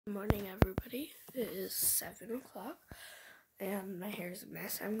Good morning, everybody. It is 7 o'clock and my hair is a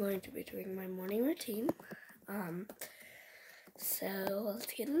mess. I'm going to be doing my morning routine. So let's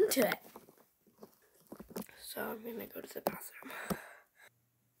get into it. So I'm going to go to the bathroom.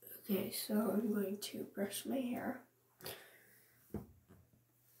 Okay, so I'm going to brush my hair.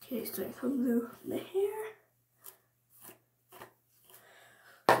 Okay, so I come through the hair.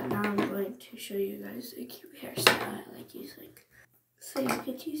 So now I'm going to show you guys a cute hairstyle I like using. So you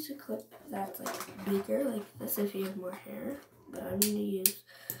could use a clip that's like bigger, like this if you have more hair. But I'm going to use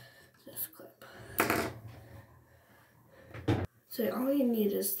this clip. So all you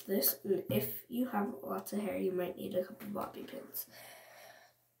need is this, and if you have lots of hair, you might need a couple bobby pins.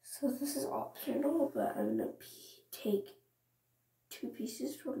 So this is optional, but I'm going to take 2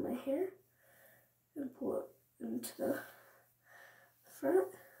 pieces from my hair and pull it into the front.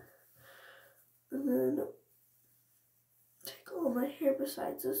 And then take all my hair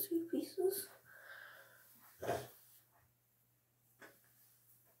besides those 2 pieces.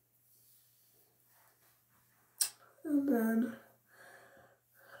 And then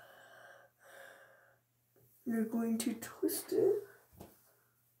you're going to twist it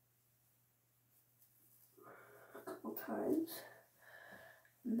a couple times.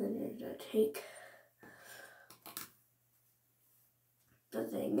 And then you're going to take the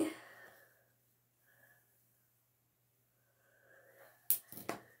thing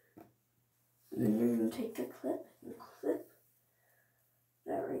and then you're going to take the clip and clip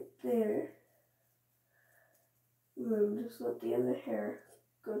that right there. And then just let the other hair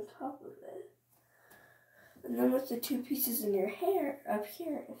go on top of it. And then with the 2 pieces in your hair up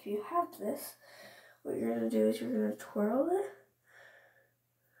here, if you have this, what you're going to do is you're going to twirl it.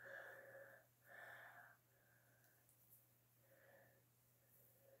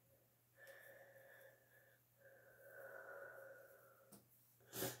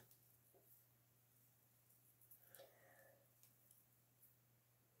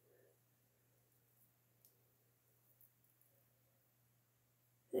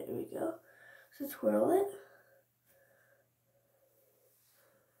 There we go. So twirl it.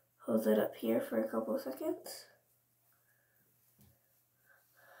 Hold it up here for a couple seconds.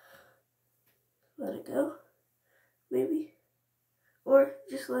 Let it go, maybe. Or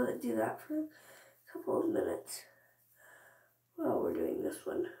just let it do that for a couple of minutes while we're doing this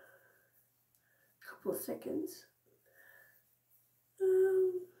one. A couple of seconds.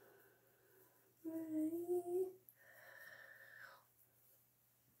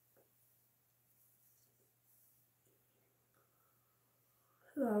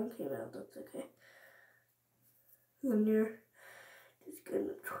 Okay, now that's okay. And then you're just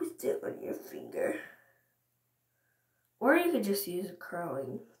gonna twist it on your finger. Or you could just use a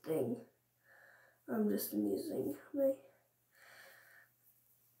curling thing. I'm just using my...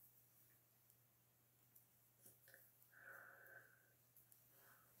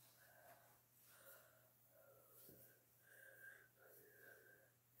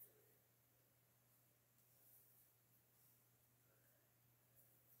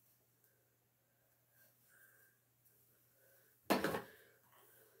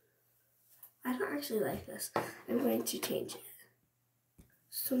 I don't actually like this. I'm going to change it.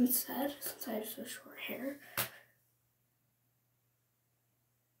 So instead, since I have so short hair,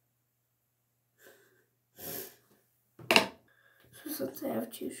 since I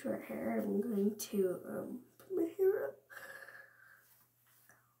have too short hair, I'm going to put my hair up.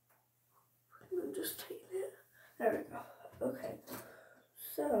 And then just tighten it. There we go. Okay.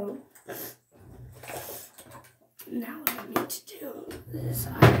 So now what I need to do is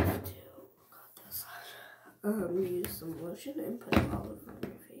I have to use some lotion and put it all over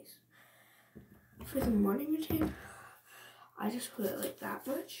my face. For the morning routine, I just put it like that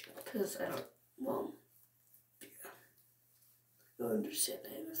much because I don't, well, yeah, you'll understand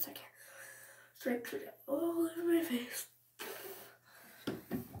that in a second. So I put it all over my face.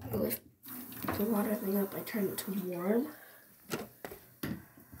 I lift the water thing up, I turn it to warm.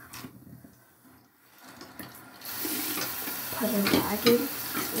 Put a rag in.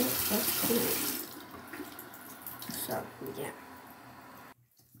 Oh, that's cool. So, yeah.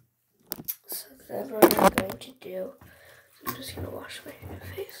 So then what I'm going to do, I'm just going to wash my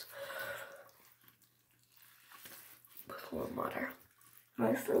face with warm water.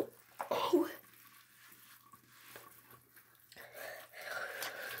 My throat. Oh.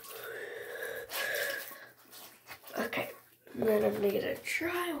 Okay, and then I'm going to get a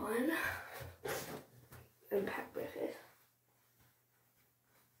dry one and pack my face.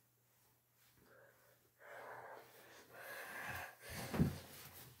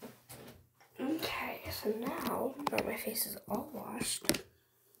 Okay, so now that my face is all washed,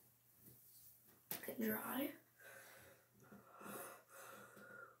 dry.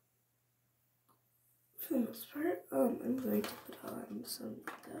 For the most part, I'm going to put on some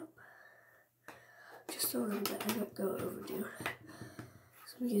makeup. Just a little bit, I don't go overdue.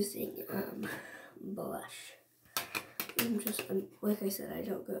 So I'm using blush. Like I said, I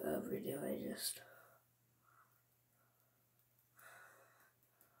don't go overdue,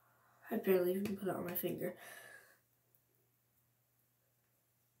 I barely even put it on my finger.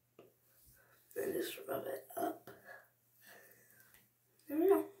 And just rub it up. There we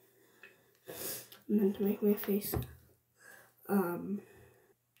go. And then to make my face,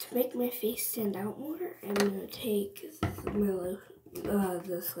 stand out more, I'm gonna take this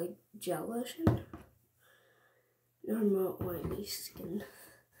like gel lotion. Normal oily skin.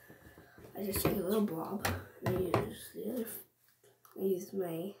 I just take a little blob. And I use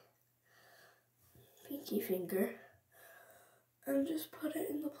my pinky finger and just put it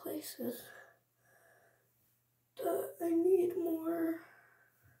in the places that I need more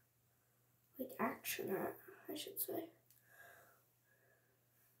like action at, I should say.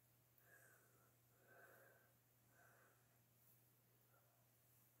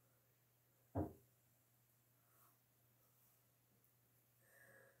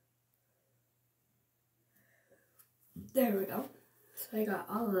 There we go. So I got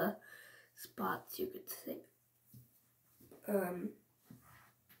all the spots, you could see. And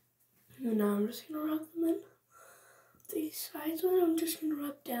now I'm just gonna rub them in. These sides where I'm just gonna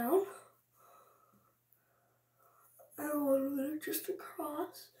rub down. And a little bit just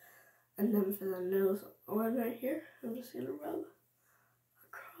across. And then for the nose one right here, I'm just gonna rub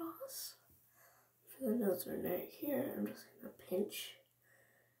across. For the nose one right here, I'm just gonna pinch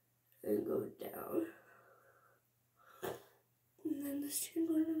and go down. And then this chin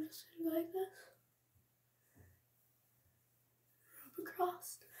one, I'm just gonna go like this. Rub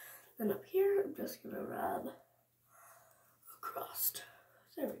across. Then up here, I'm just gonna rub across.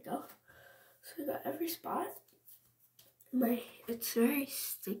 There we go. So I got every spot. It's very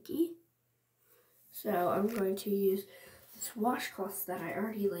sticky. So I'm going to use this washcloth that I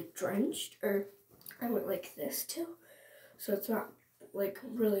already like drenched, or I went like this too. So it's not like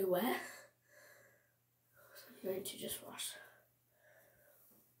really wet. So I'm going to just wash.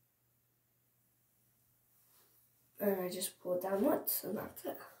 And I just pull it down once, and that's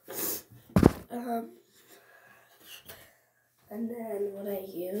it. And then what I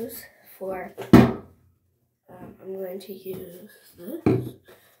use for, I'm going to use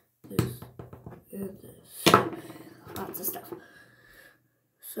this, and this. Lots of stuff.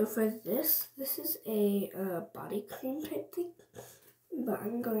 So for this is a body cream type thing, but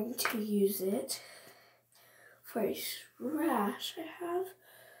I'm going to use it for a rash I have.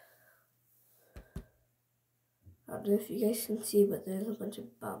 I don't know if you guys can see, but there's a bunch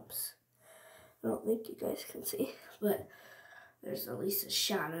of bumps. I don't think you guys can see, but there's at least a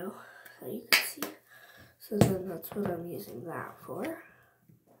shadow that you can see. So then that's what I'm using that for.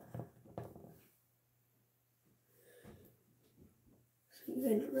 So I'm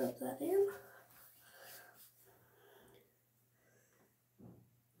going to rub that in.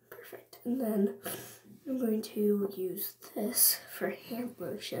 Perfect. And then I'm going to use this for hand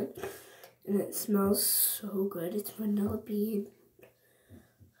lotion. And it smells so good. It's vanilla bean.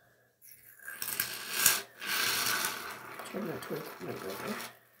 Try not to wake my brother.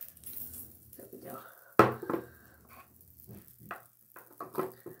 There we go.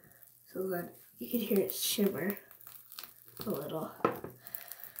 So then you can hear it shimmer a little.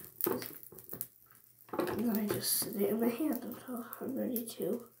 And then I just sit it in my hand until I'm ready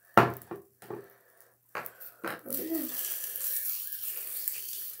to rub it in.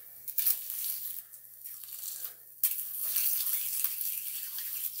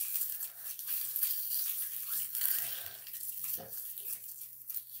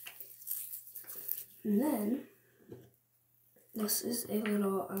 And then, this is a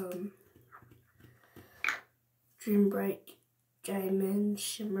little Dream Bright Diamond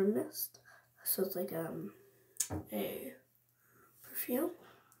Shimmer Mist. So it's like a perfume.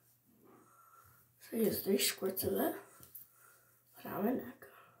 So I use 3 squirts of it. Put on my neck.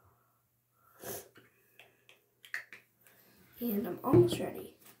 And I'm almost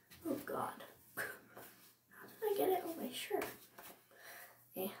ready. Oh God. How did I get it on my shirt?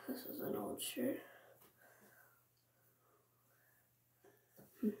 Okay, this is an old shirt.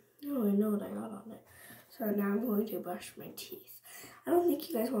 I don't really know what I got on it. So now I'm going to brush my teeth. I don't think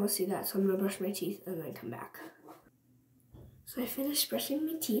you guys want to see that, so I'm going to brush my teeth and then come back. So I finished brushing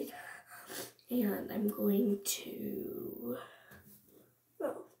my teeth, and I'm going to, I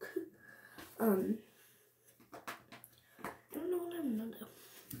don't know what I'm going to do.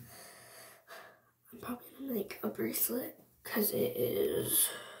 I'm make a bracelet because it is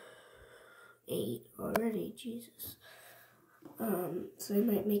 8 already, Jesus. So I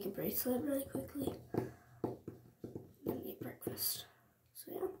might make a bracelet really quickly and eat breakfast.